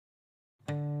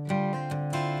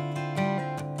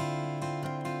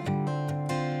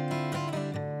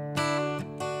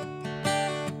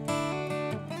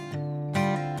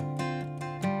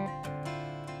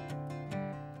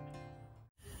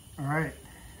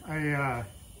I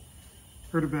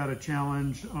heard about a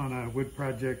challenge on a wood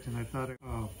project, and I thought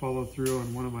I'd follow through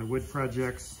on one of my wood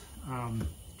projects.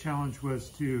 Challenge was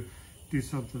to do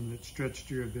something that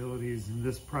stretched your abilities. And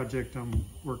this project I'm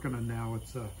working on now,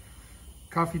 it's a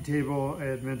coffee table. I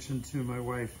had mentioned to my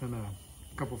wife and a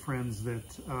couple friends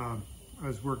that I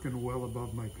was working well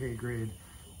above my pay grade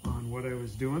on what I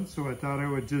was doing. So I thought I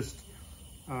would just,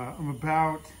 I'm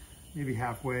about maybe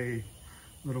halfway,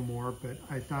 a little more, but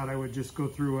I thought I would just go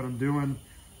through what I'm doing.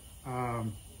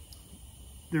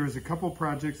 There was a couple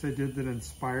projects I did that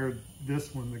inspired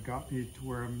this one that got me to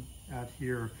where I'm at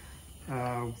here.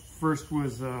 First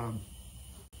was a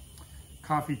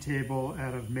coffee table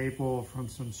out of maple from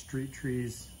some street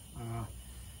trees.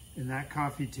 And that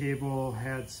coffee table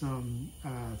had some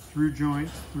through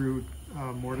joints, through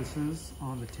mortises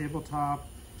on the tabletop.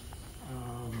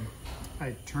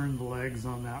 I turned the legs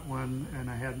on that one, and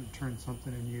I hadn't turned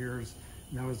something in years,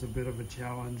 and that was a bit of a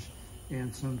challenge.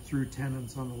 And some through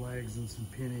tenons on the legs and some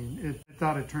pinning. I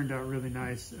thought it turned out really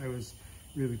nice. I was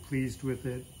really pleased with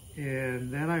it.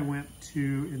 And then I went to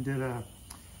and did a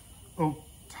oak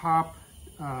top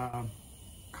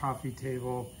coffee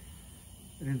table.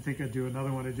 I didn't think I'd do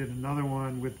another one. I did another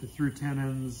one with the through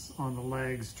tenons on the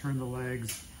legs, turned the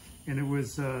legs, and it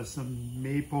was some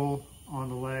maple on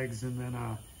the legs and then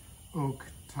a oak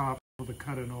top to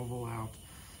cut an oval out.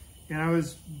 And I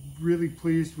was really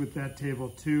pleased with that table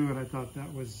too, and I thought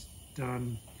that was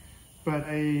done. But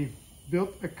I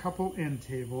built a couple end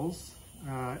tables,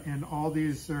 and all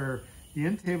these are, the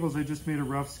end tables I just made a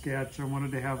rough sketch. I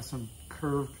wanted to have some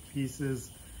curved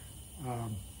pieces,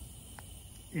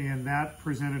 and that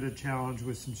presented a challenge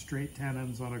with some straight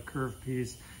tenons on a curved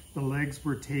piece. The legs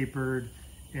were tapered,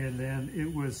 and then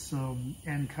it was some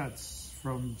end cuts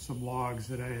from some logs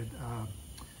that I had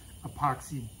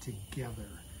epoxied together.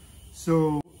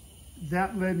 So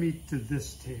that led me to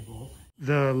this table.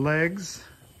 The legs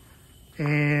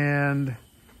and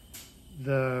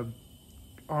the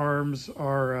arms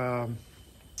are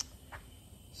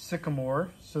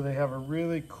sycamore, so they have a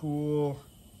really cool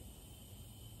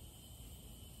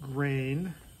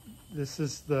grain. This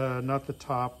is the, not the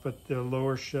top, but the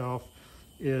lower shelf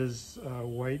is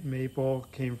white maple.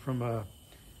 Came from a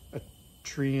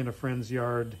tree in a friend's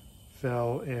yard,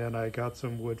 fell, and I got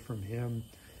some wood from him.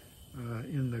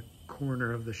 In the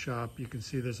corner of the shop, you can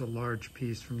see there's a large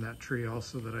piece from that tree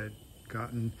also that I'd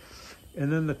gotten.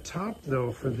 And then the top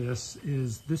though for this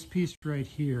is this piece right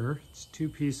here. It's two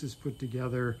pieces put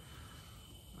together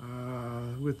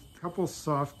with a couple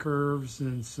soft curves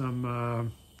and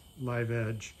some live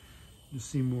edge. You'll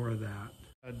see more of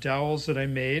that. Dowels that I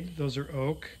made, those are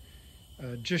oak,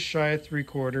 just shy of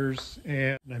 3/4,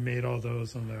 and I made all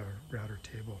those on the router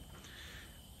table.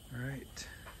 All right.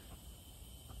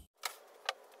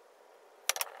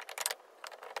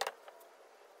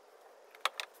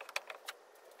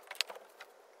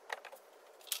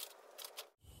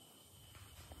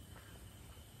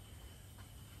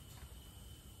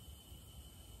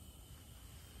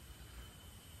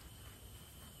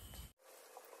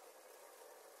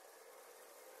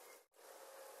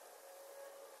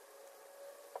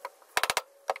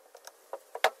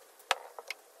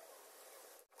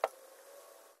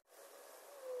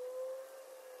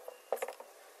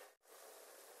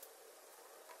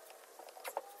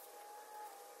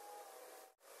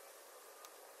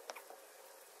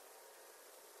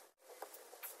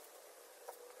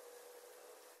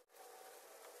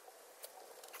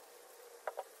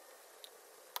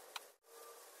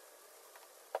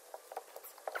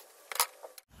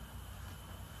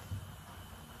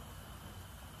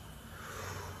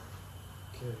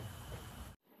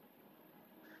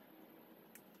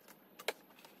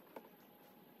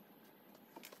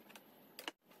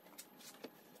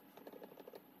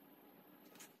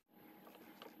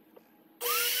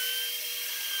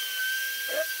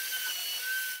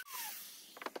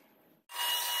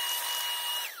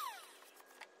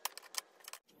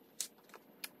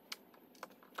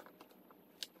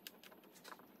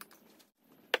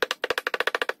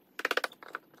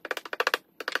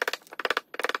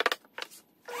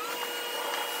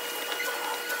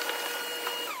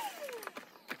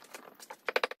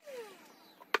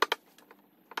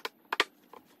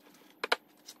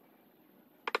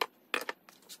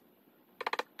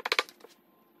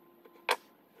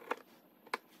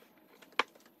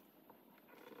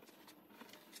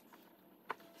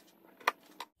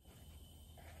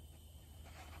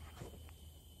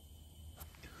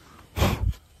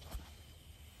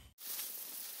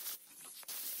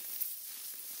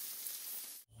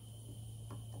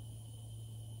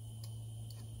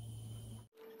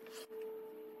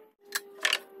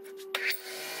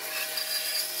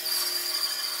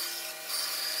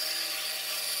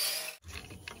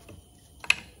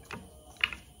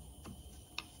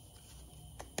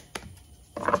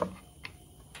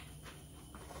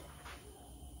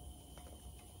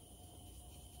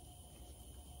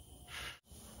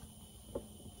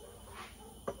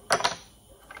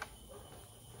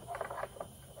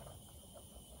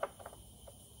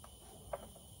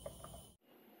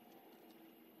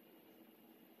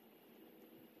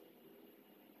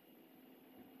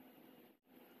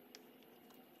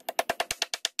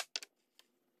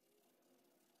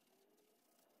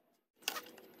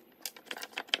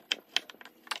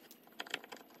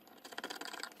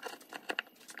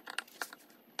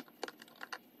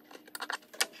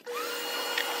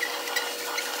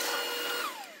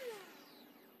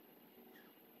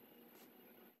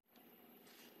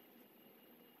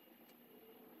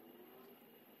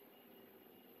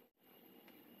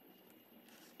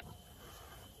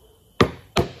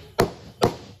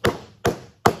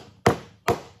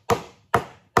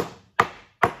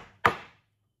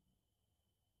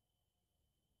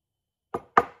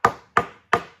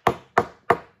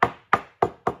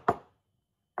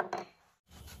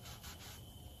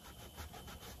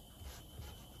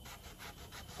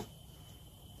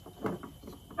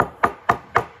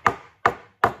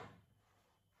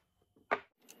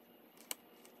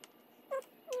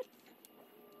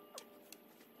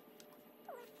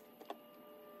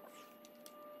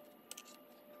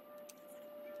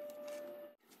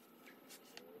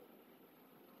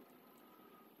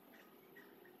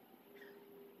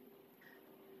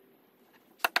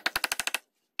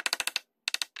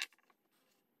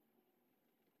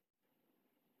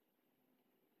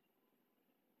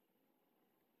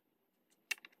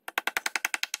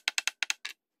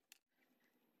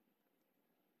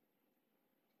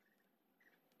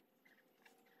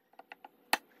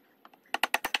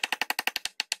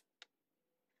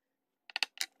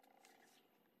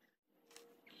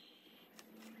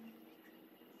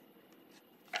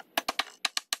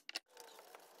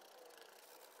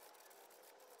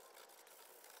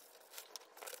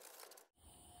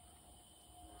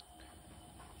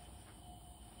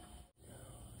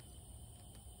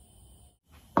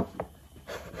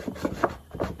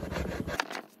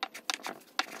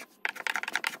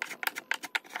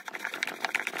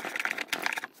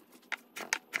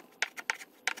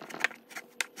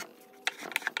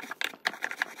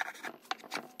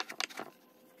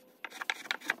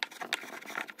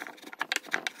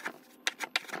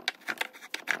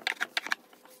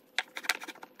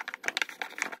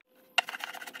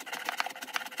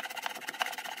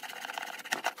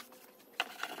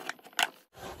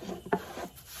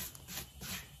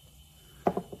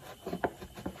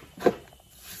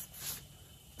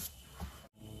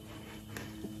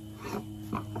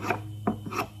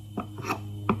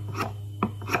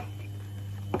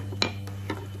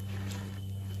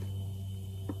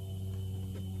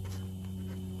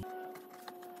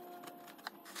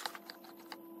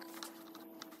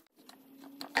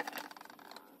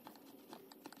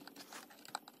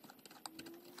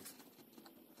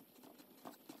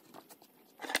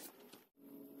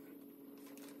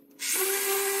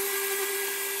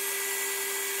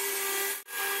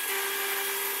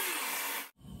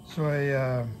 So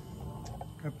I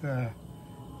got the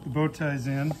bow ties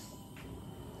in,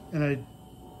 and I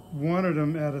wanted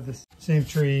them out of the same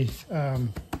tree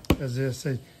as this.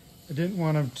 I didn't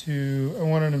want them to, I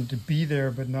wanted them to be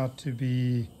there, but not to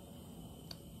be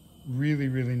really,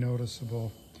 really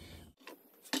noticeable.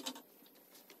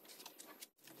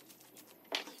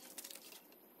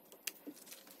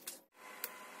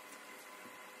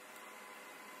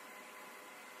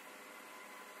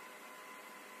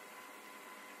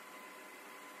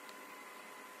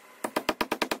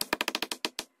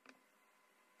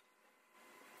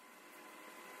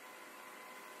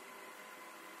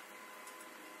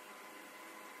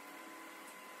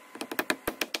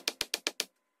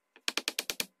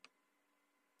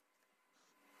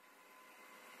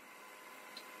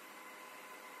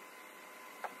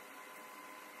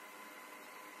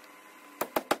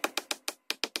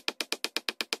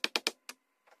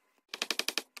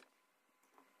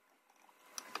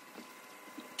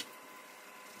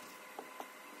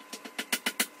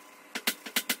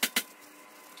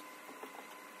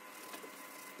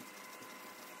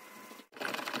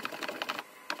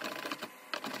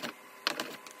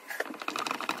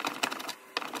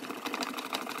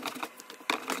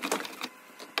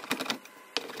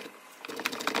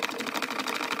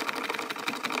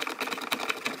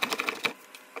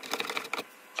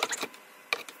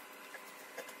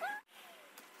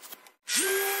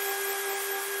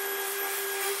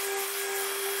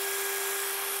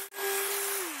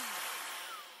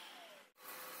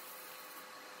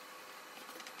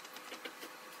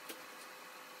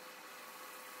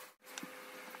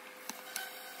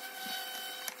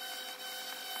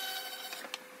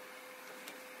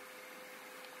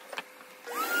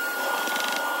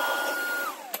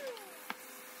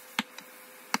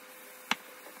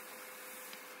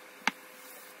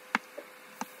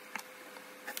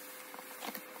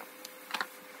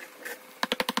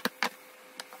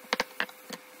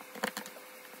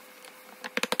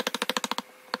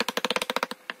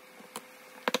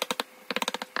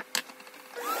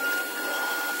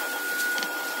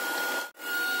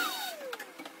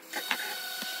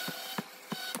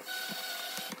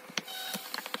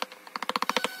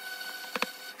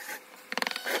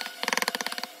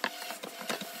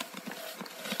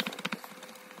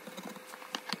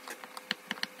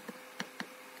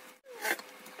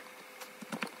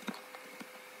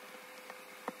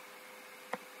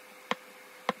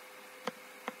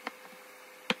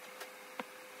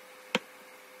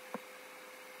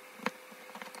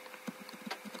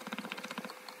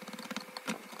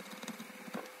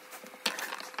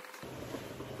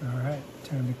 All right,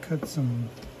 time to cut some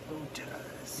bow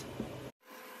ties.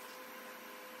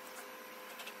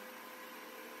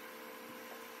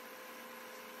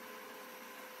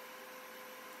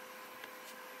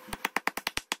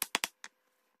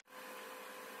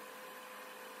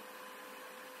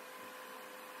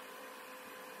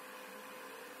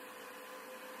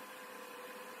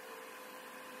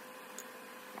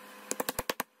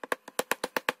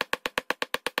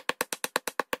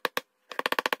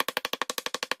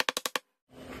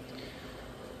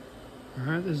 All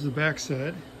right, this is the back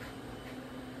side.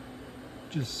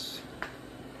 Just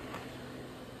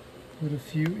put a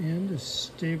few in to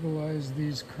stabilize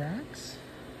these cracks.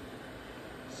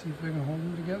 See if I can hold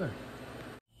them together.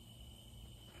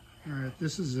 All right,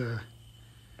 this is a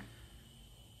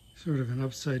sort of an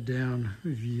upside down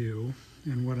view,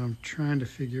 and what I'm trying to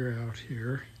figure out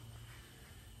here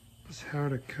is how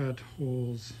to cut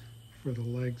holes for the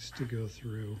legs to go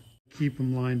through. Keep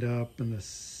them lined up and the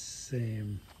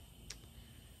same.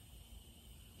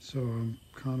 So I'm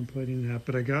contemplating that,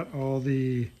 but I got all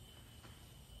the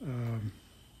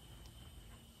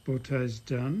bow ties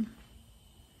done.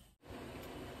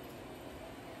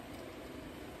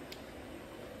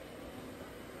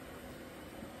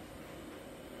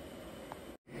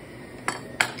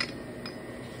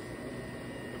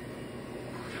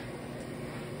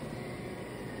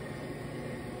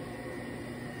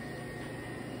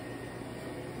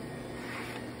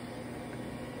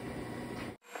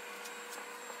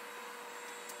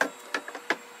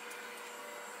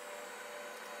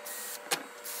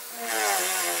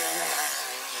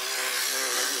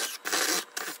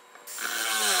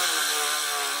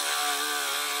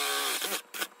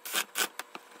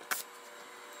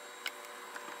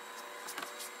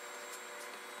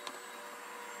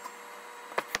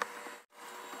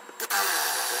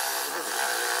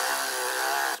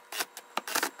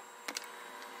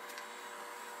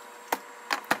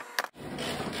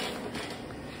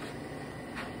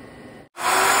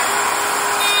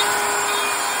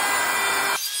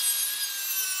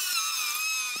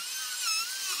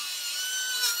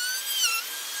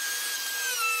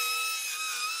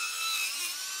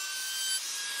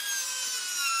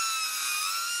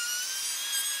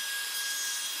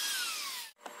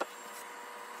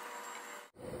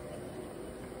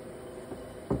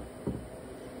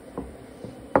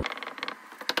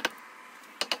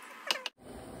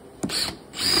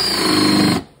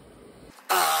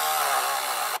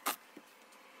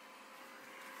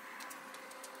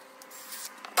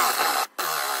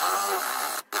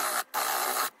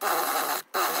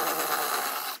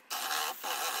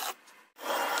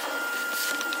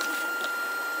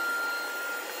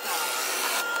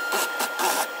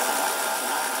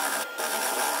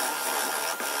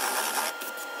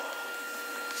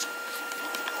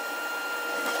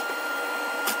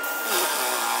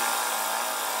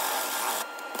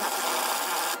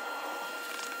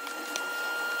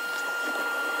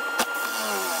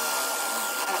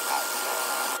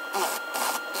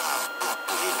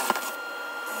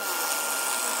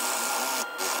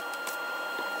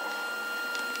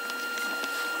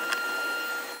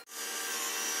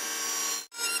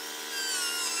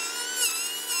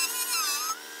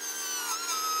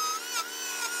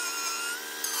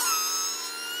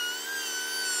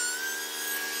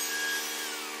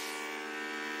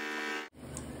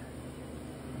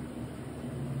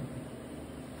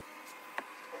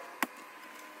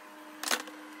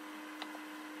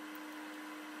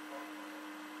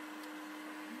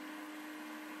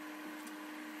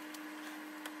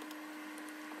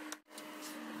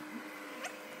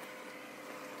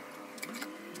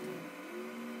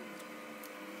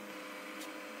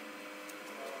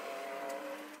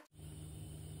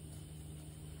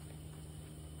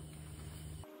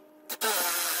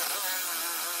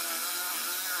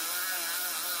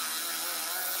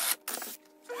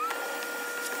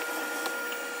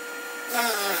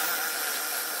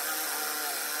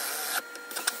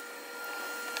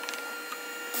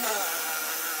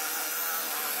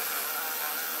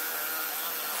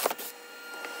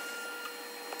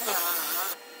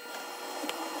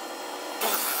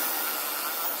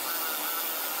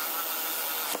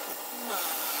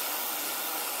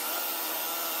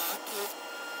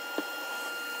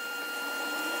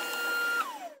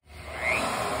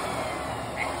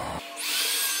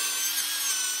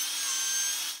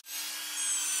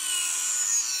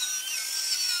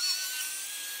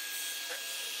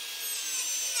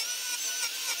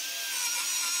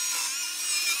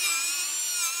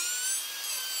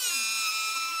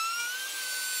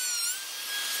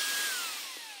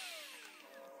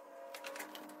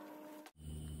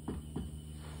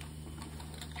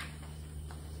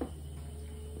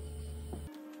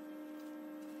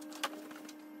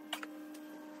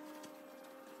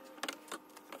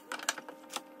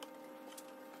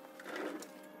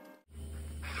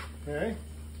 Okay.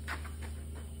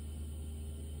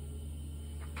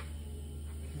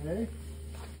 Okay.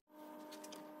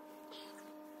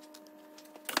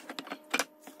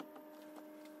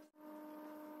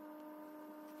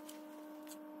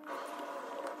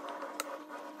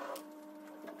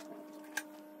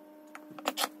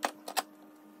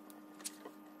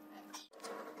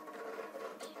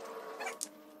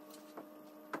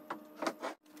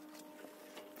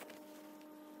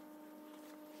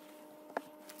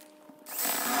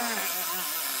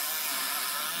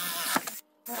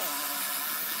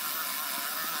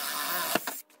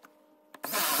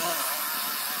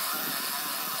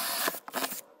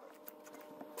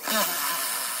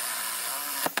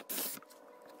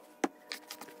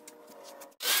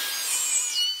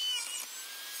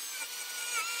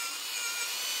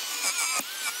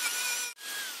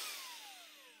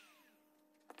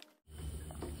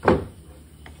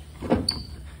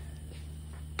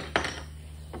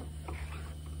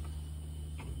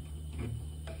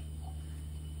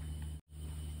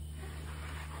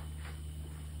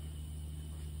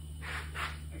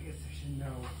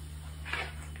 No.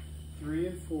 3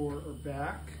 and 4 are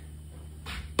back.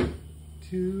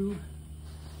 2.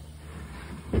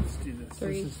 Let's do this.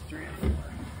 3. This is 3 and 4.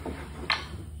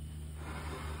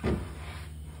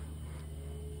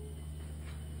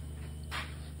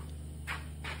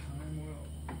 Time will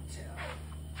tell.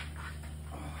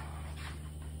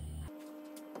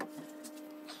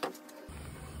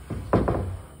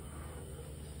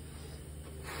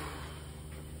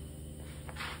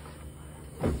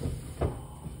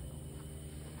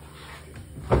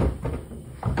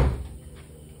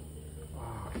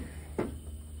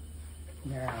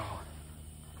 Now,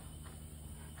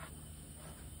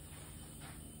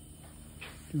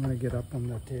 do you want to get up on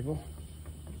that table?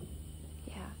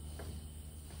 Yeah.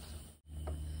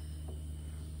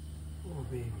 Oh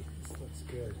baby, this looks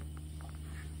good.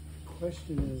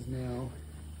 Question is now,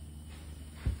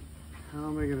 how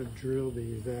am I going to drill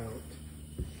these out?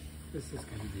 This is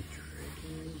going to be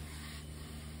tricky.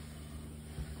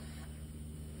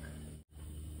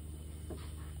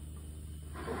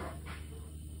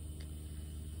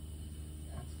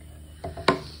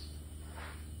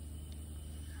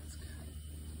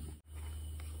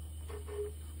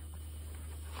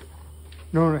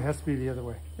 No, it has to be the other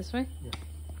way. This way? Yeah.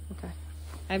 Okay.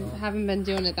 I haven't been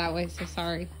doing it that way, so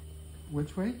sorry.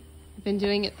 Which way? I've been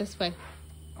doing it this way.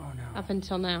 Oh no. Up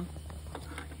until now.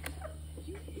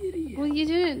 You idiot. Well, you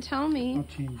didn't tell me. I'll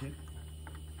change it.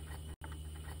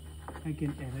 I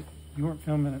can edit. You weren't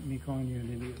filming at me calling you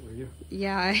an idiot, were you?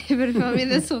 Yeah, I've been filming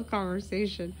this whole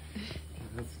conversation. Okay,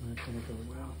 that's not going to go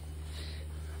well.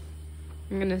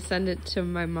 I'm going to send it to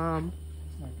my mom.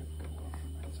 It's not going to go well for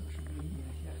my social media,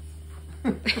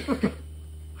 yes.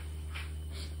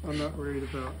 I'm not worried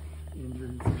about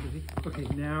injuring somebody. Okay,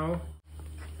 now.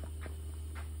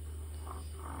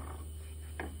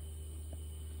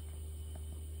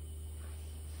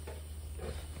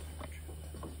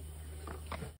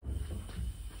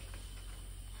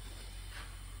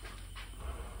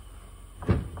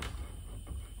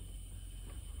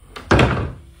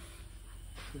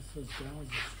 Those dowels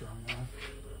are strong enough.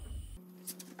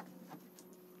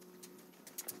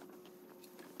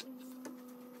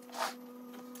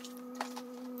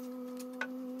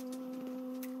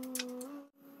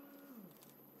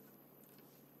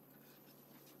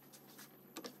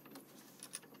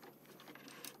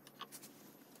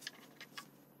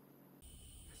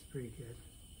 That's pretty good.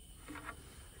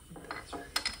 That's right.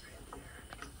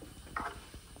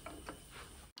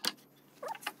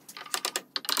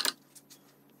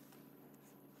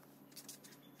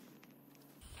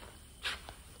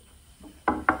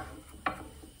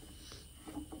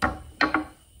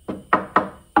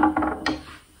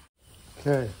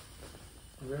 Okay,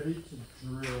 ready to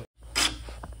drill.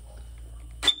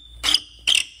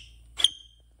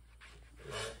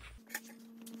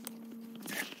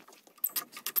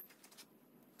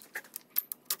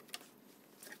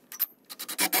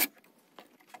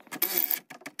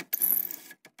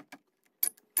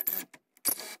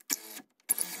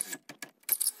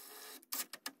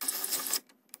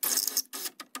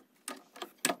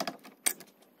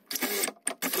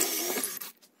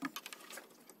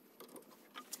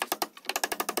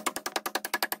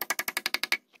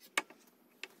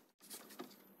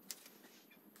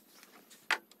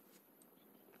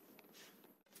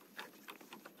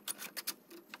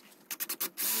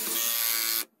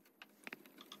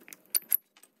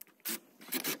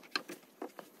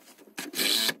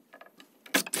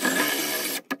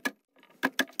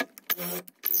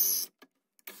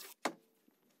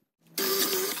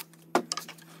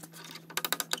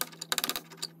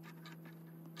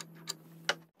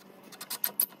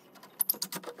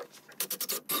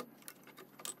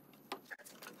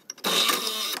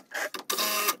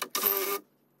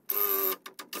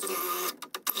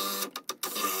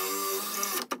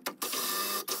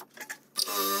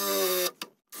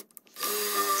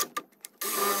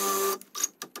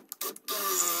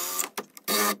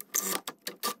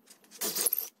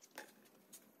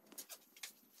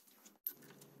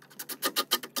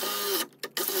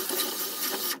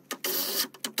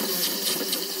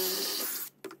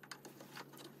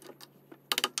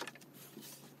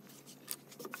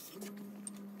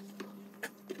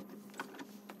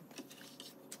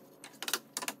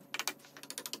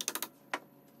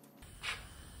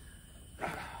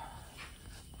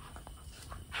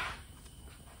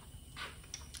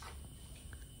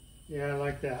 Yeah, I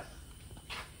like that.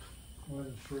 I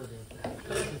wasn't sure about that.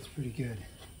 That's pretty good.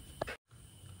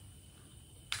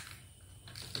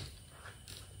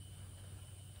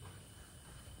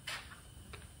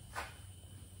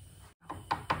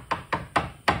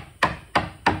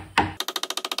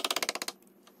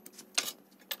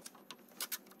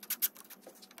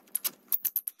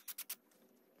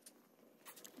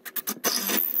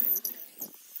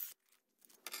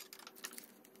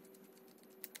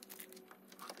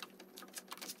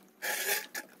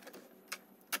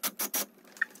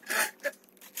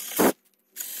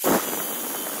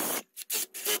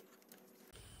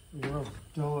 The world's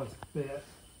dullest bit.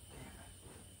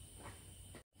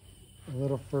 A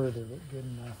little further, but good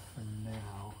enough for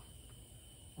now.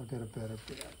 I'll get a better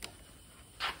bit.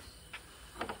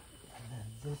 And then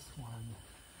this one.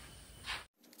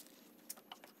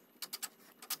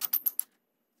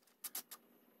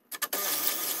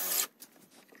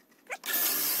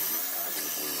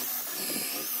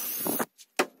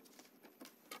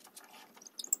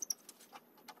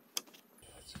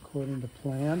 That's according to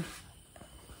plan.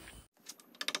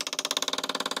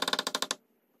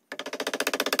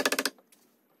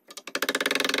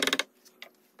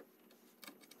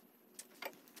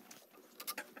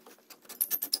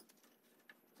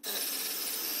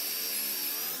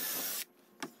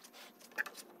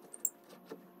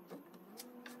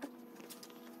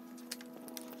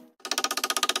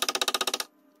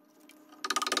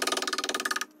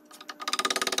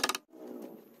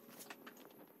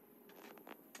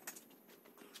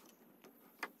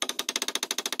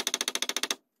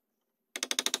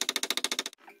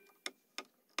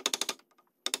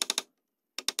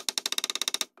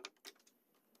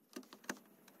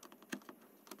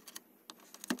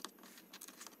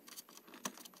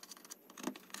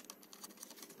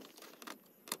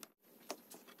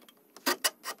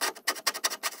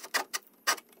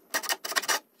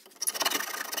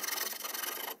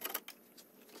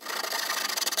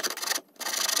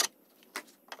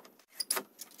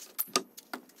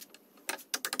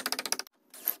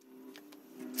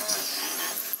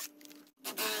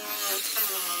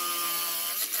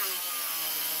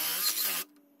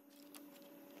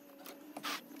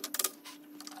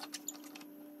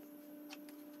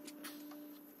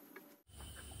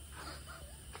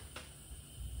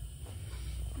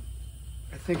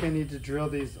 I think I need to drill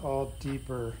these all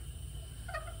deeper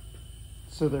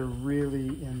so they're really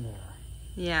in there.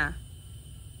 Yeah.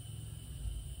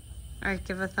 All right,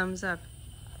 give a thumbs up.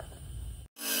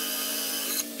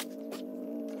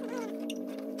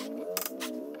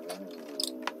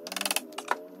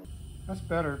 That's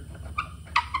better.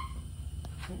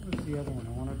 What was the other one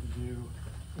I wanted to do?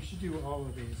 I should do all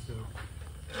of these though.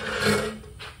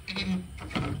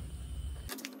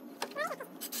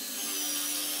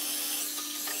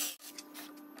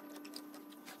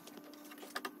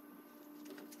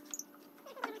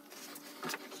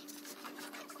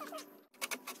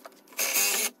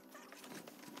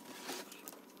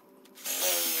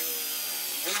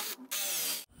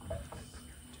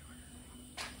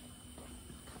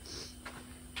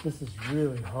 This is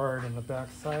really hard on the back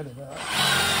side of that.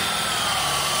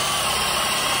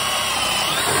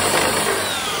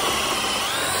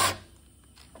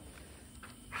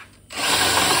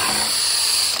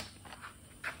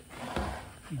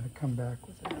 I'm going to come back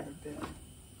with another bit.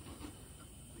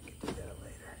 I can do that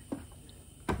later.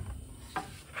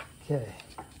 Okay.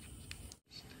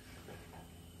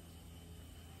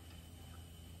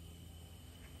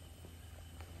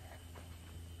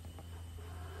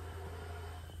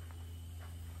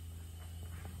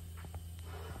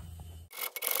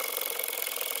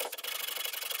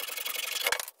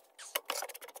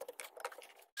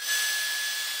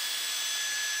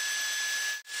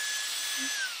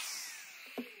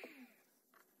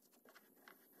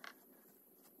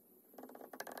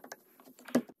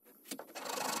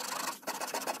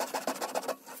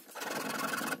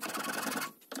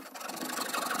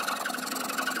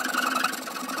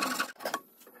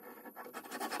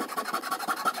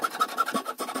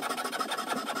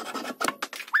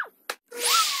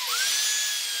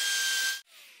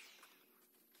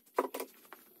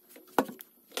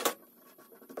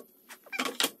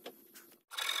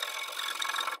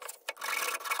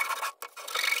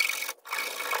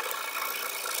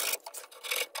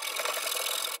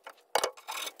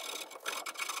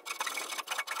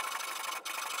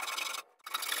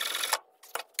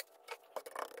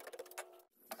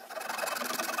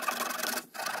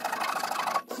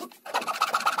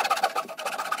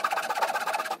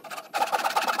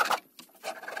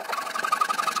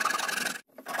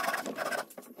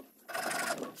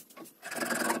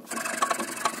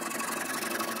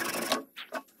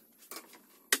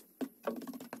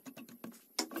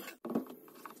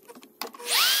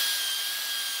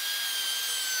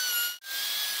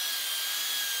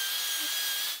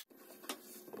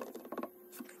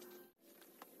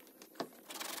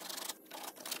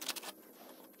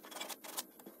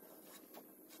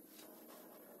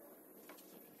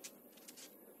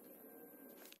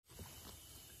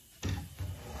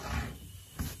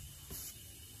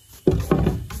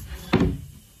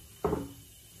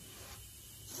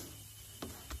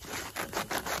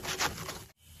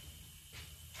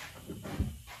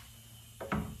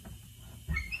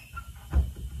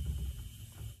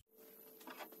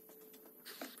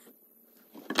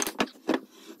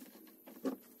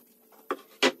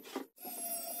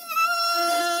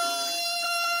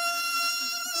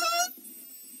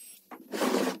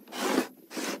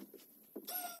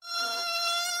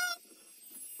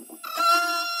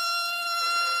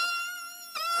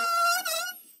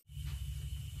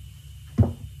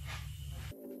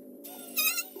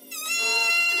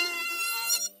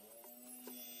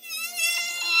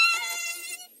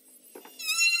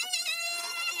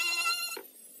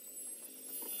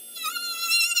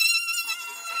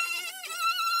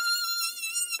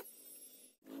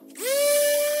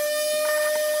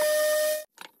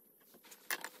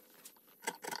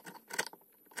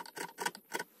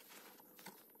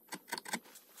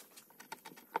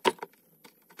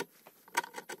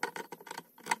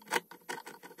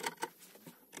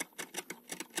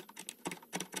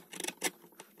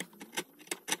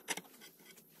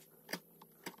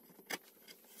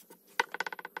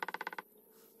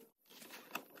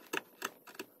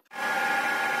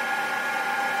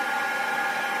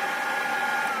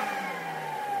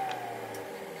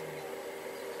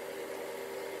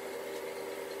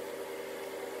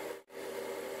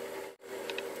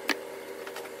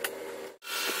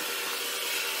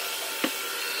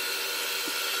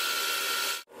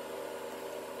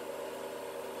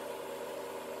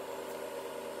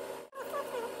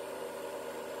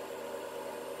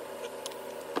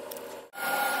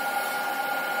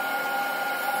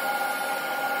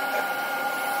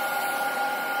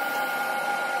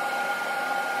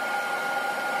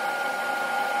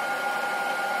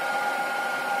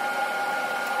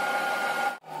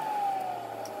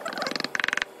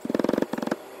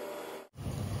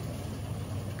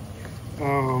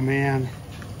 man,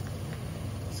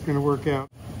 it's gonna work out.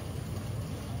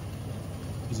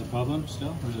 Is it bubbling still,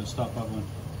 or does it stop bubbling?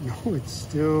 No, it's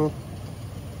still.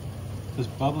 This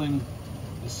bubbling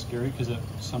is scary because it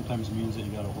sometimes means that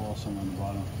you got a hole somewhere in the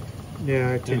bottom. Yeah,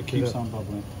 I If it taped it keeps up. on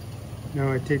bubbling.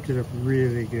 No, I taped it up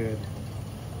really good.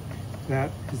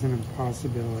 That is an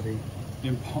impossibility.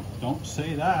 Don't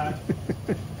say that.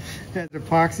 It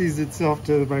epoxies itself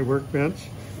to my workbench,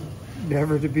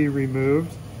 never to be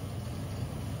removed.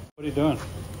 What are you doing?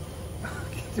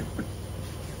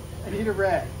 I need a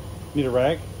rag. Need a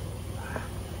rag?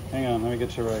 Hang on, let me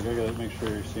get you a rag. I gotta make sure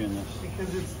you're seeing this.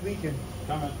 Because it's leaking.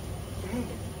 Coming. Dang it.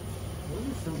 Those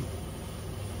are some...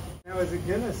 Now, is it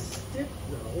gonna stick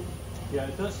though? Yeah,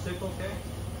 it does stick okay.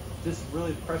 Just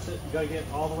really press it. You gotta get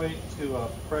all the way to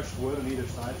fresh wood on either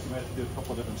side, so you might have to do a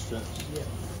couple different strips. Yes.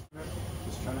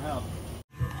 Just trying to help.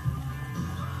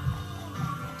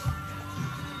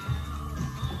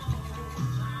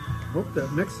 Hope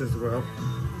that mixes well.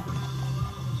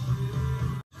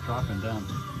 Dropping down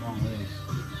long ways.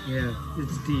 Yeah,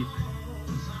 it's deep.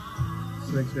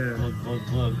 It's like that.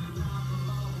 Look.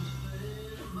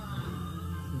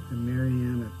 Like the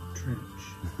Mariana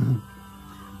Trench.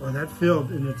 Well, that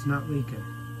filled and it's not leaking.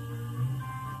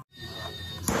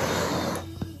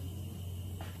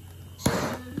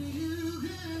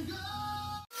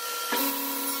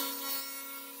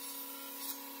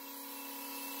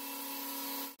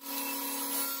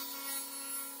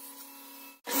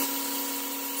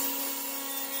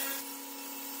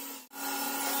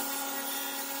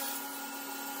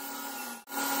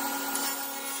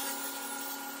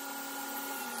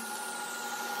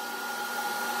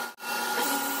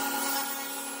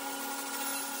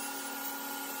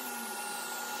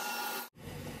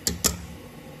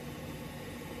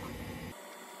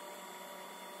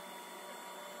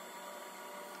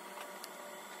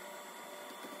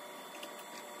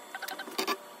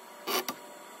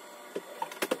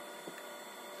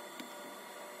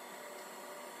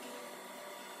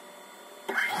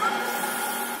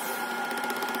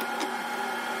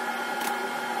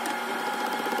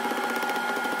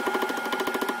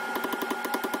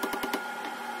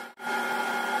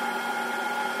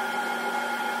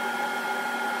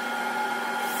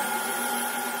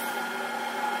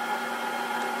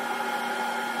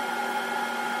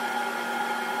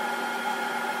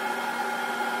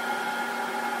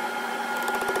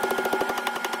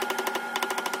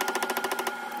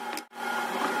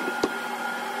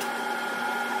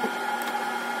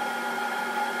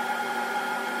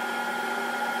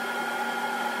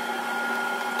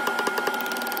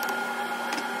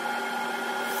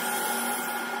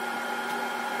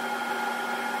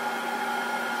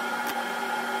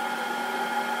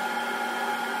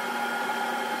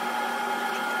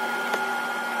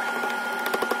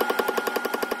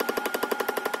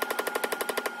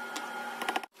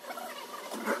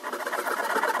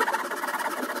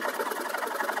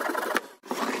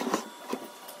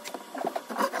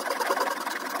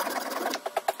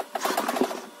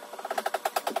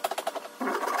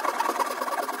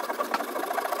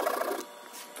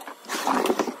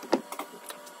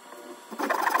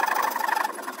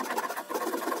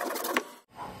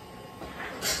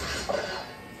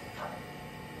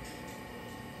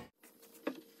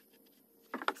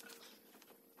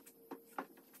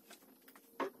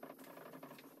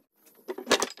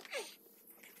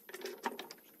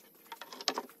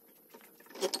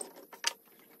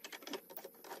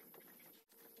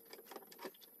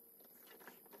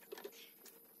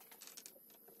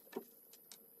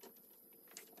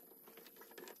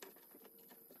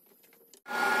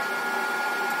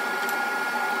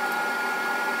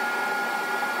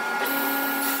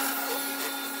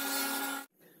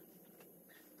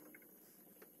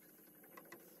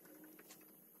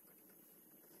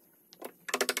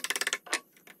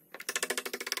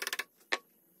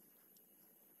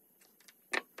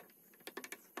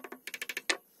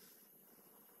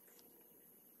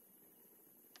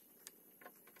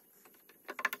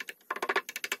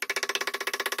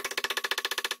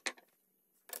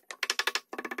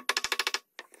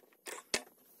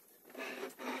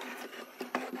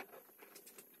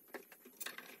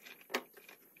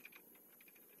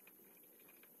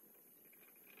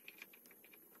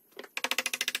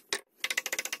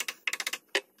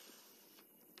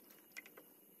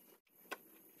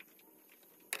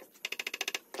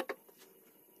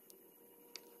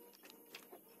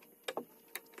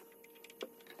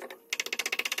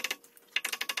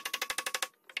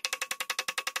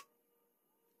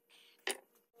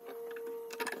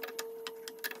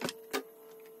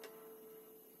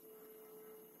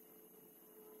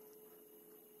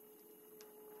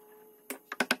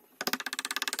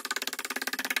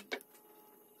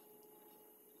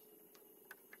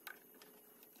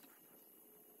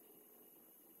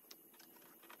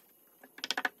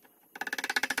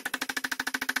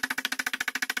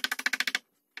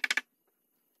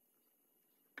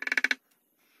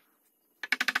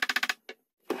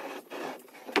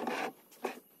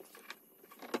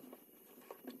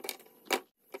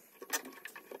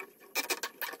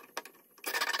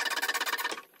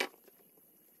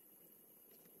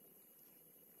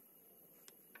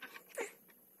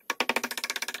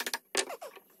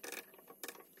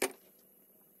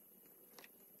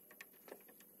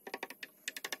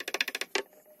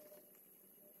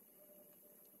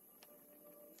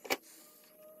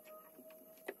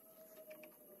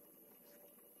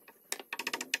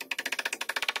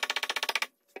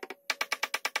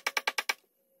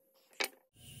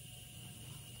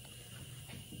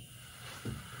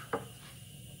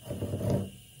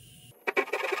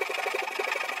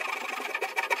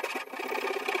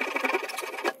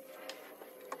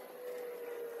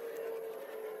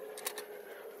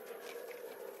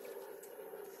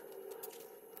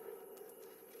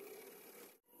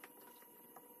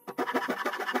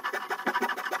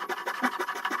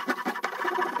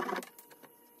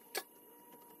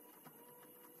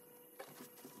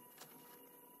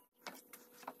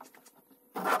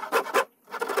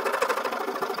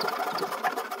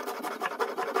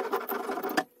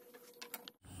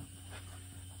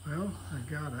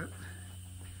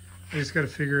 I just got to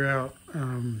figure out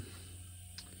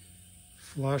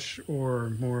flush or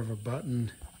more of a button.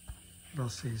 But I'll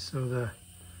see. So the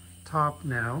top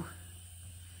now,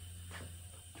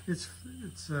 it's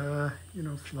you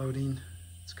know, floating.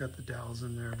 It's got the dowels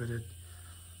in there, but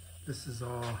this is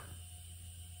all,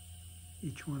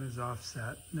 each one is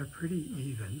offset, and they're pretty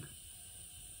even.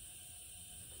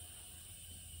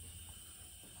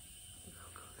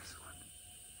 I'll go this one.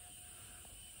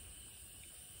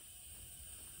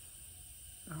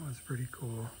 That one's pretty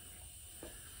cool.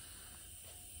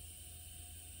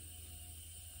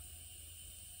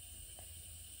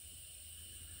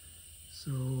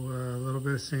 So a little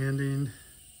bit of sanding,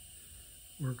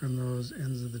 work on those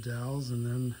ends of the dowels, and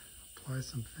then apply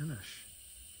some finish.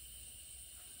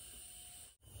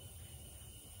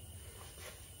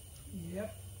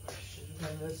 Yep, should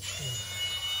have done this too.